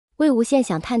魏无羡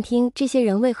想探听这些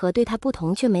人为何对他不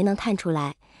同，却没能探出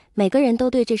来，每个人都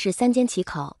对这事三缄其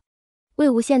口。魏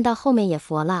无羡到后面也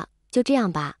佛了，就这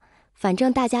样吧，反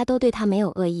正大家都对他没有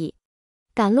恶意。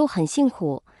赶路很辛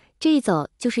苦，这一走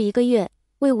就是1个月，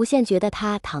魏无羡觉得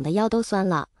他躺的腰都酸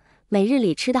了，每日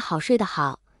里吃得好睡得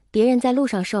好，别人在路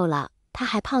上瘦了，他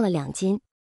还胖了2斤。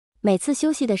每次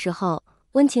休息的时候，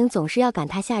温情总是要赶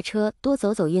他下车，多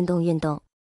走走运动运动。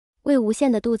魏无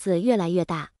羡的肚子越来越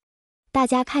大，大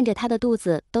家看着他的肚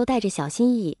子都带着小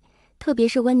心翼翼，特别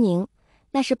是温宁，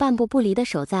那是半步不离地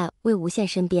守在魏无羡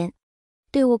身边。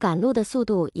队伍赶路的速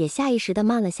度也下意识地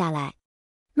慢了下来，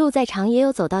路再长也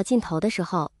有走到尽头的时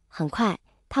候，很快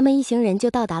他们一行人就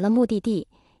到达了目的地，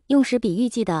用时比预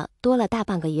计的多了大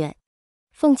半个月。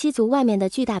凤栖族外面的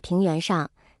巨大平原上，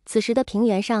此时的平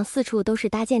原上四处都是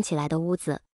搭建起来的屋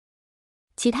子，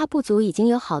其他部族已经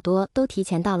有好多都提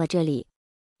前到了这里。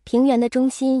平原的中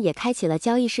心也开启了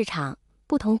交易市场，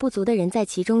不同部族的人在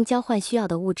其中交换需要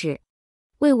的物质。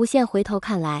魏无羡回头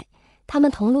看来，他们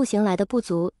同路行来的部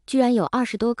族居然有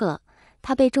20多个，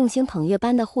他被众星捧月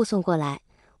般的护送过来，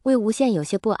魏无羡有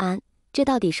些不安，这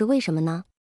到底是为什么呢？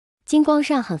金光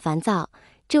善很烦躁，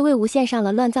这魏无羡上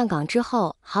了乱葬岗之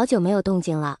后，好久没有动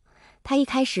静了。他一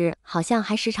开始好像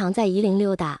还时常在夷陵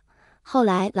溜达，后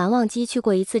来蓝忘机去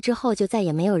过1次之后，就再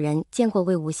也没有人见过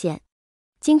魏无羡。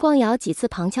金光瑶几次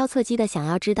旁敲侧击的想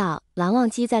要知道蓝忘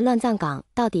机在乱葬岗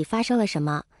到底发生了什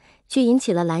么，却引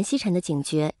起了蓝曦臣的警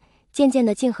觉，渐渐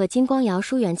的竟和金光瑶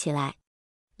疏远起来。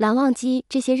蓝忘机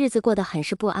这些日子过得很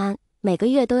是不安，每个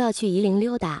月都要去夷陵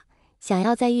溜达，想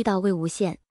要再遇到魏无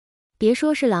羡。别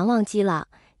说是蓝忘机了，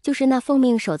就是那奉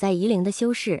命守在夷陵的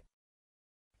修士，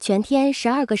全天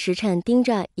12个时辰盯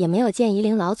着也没有见夷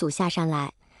陵老祖下山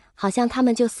来，好像他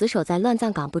们就死守在乱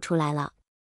葬岗不出来了。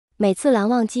每次蓝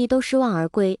忘机都失望而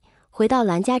归，回到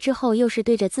蓝家之后又是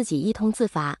对着自己一通自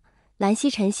罚。蓝曦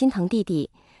臣心疼弟弟，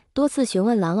多次询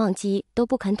问蓝忘机都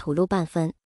不肯吐露半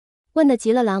分，问得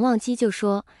急了，蓝忘机就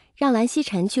说让蓝曦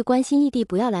臣去关心义弟，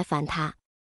不要来烦他。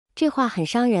这话很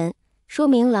伤人，说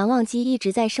明蓝忘机一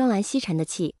直在生蓝曦臣的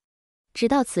气。直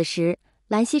到此时，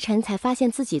蓝曦臣才发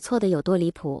现自己错的有多离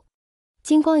谱。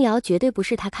金光瑶绝对不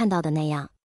是他看到的那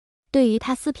样。对于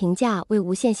他私评价魏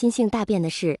无羡心性大变的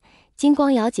事，金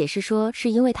光瑶解释说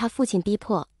是因为他父亲逼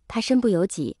迫，他身不由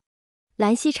己。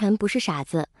蓝曦臣不是傻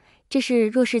子，这事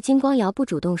若是金光瑶不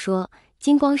主动说，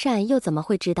金光善又怎么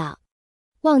会知道？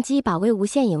忘机把魏无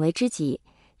羡引为知己，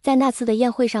在那次的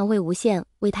宴会上，魏无羡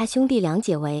为他兄弟俩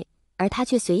解围，而他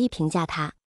却随意评价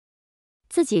他。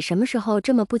自己什么时候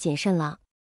这么不谨慎了？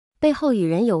背后与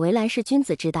人有为，蓝氏君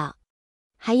子知道，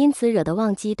还因此惹得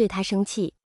忘机对他生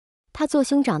气。他做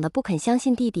兄长的不肯相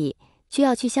信弟弟，却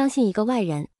要去相信一个外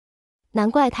人，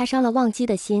难怪他伤了忘机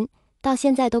的心，到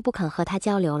现在都不肯和他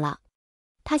交流了。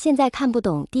他现在看不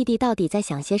懂弟弟到底在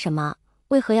想些什么，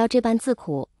为何要这般自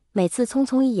苦，每次匆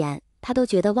匆一眼，他都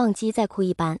觉得忘机在哭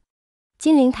一般。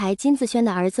金陵台金子轩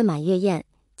的儿子满月宴，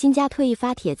金家特意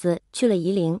发帖子去了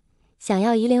夷陵，想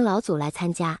要夷陵老祖来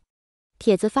参加。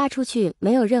帖子发出去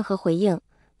没有任何回应，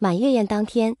满月宴当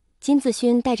天，金子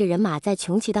勋带着人马在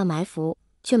穷奇道埋伏，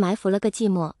却埋伏了个寂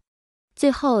寞。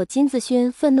最后金子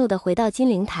勋愤怒地回到金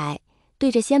陵台，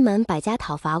对着仙门百家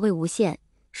讨伐魏无羡，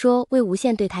说魏无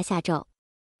羡对他下咒。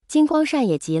金光善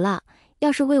也急了，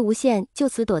要是魏无羡就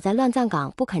此躲在乱葬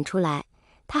岗不肯出来，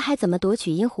他还怎么夺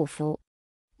取阴虎符？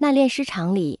那炼尸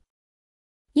场里，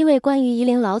因为关于夷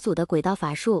陵老祖的鬼道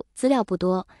法术资料不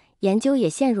多，研究也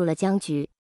陷入了僵局。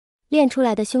炼出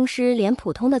来的凶尸连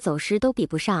普通的走尸都比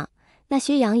不上，那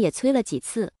薛洋也催了几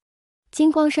次。金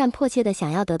光善迫切地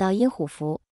想要得到阴虎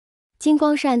符。金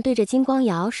光善对着金光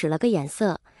瑶使了个眼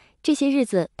色，这些日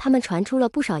子他们传出了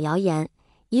不少谣言，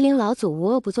夷陵老祖无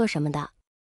恶不作什么的，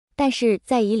但是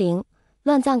在夷陵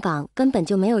乱葬岗根本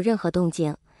就没有任何动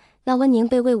静。那温宁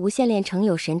被魏无羡炼成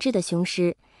有神智的凶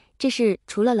尸，这事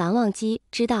除了蓝忘机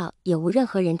知道，也无任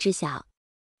何人知晓。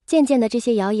渐渐的，这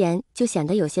些谣言就显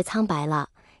得有些苍白了。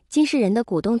金世人的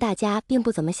鼓动大家并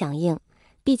不怎么响应，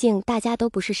毕竟大家都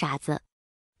不是傻子。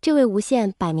这位无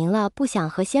羡摆明了不想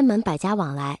和仙门百家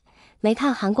往来，没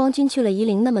看含光君去了夷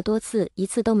陵那么多次，一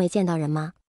次都没见到人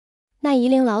吗？那夷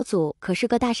陵老祖可是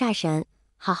个大煞神，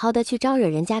好好的去招惹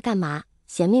人家干嘛？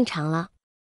嫌命长了。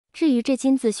至于这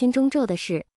金子勋中咒的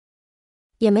事，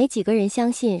也没几个人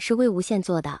相信是魏无羡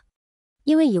做的，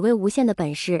因为以魏无羡的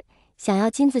本事，想要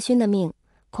金子勋的命，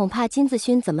恐怕金子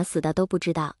勋怎么死的都不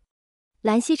知道。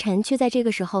蓝曦臣却在这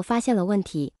个时候发现了问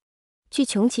题，去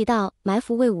穷奇道埋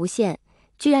伏魏无羡，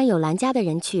居然有蓝家的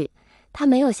人去，他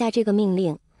没有下这个命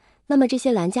令，那么这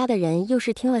些蓝家的人又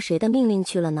是听了谁的命令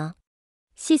去了呢？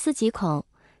细思极恐，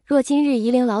若今日夷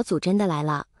陵老祖真的来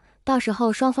了，到时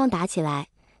候双方打起来，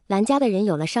蓝家的人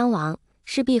有了伤亡，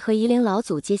势必和夷陵老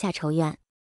祖结下仇怨。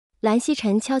蓝曦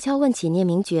臣悄悄问起聂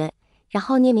明觉，然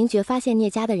后聂明觉发现聂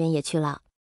家的人也去了，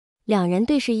两人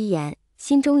对视一眼，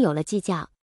心中有了计较。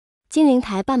金陵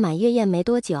台办满月宴没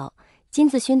多久，金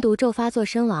子勋毒咒发作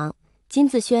身亡，金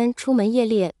子轩出门夜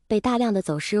猎，被大量的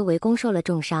走尸围攻，受了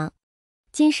重伤。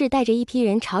金氏带着一批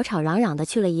人吵吵嚷嚷的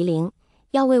去了夷陵，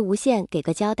要魏无羡给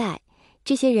个交代。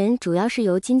这些人主要是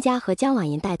由金家和江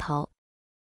婉银带头。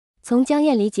从江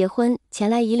燕离结婚前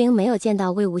来夷陵没有见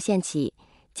到魏无羡起，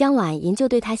江婉银就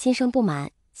对他心生不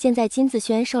满。现在金子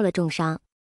轩受了重伤，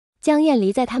江燕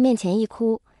离在他面前一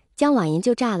哭，江婉银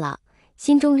就炸了，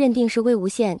心中认定是魏无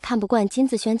羡看不惯金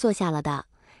子轩做下了的，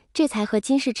这才和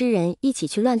金氏之人一起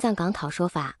去乱葬岗讨说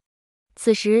法。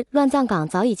此时乱葬岗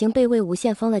早已经被魏无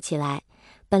羡封了起来，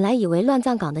本来以为乱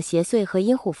葬岗的邪祟和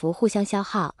阴虎符互相消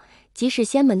耗，即使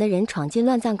仙门的人闯进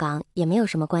乱葬岗也没有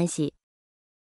什么关系，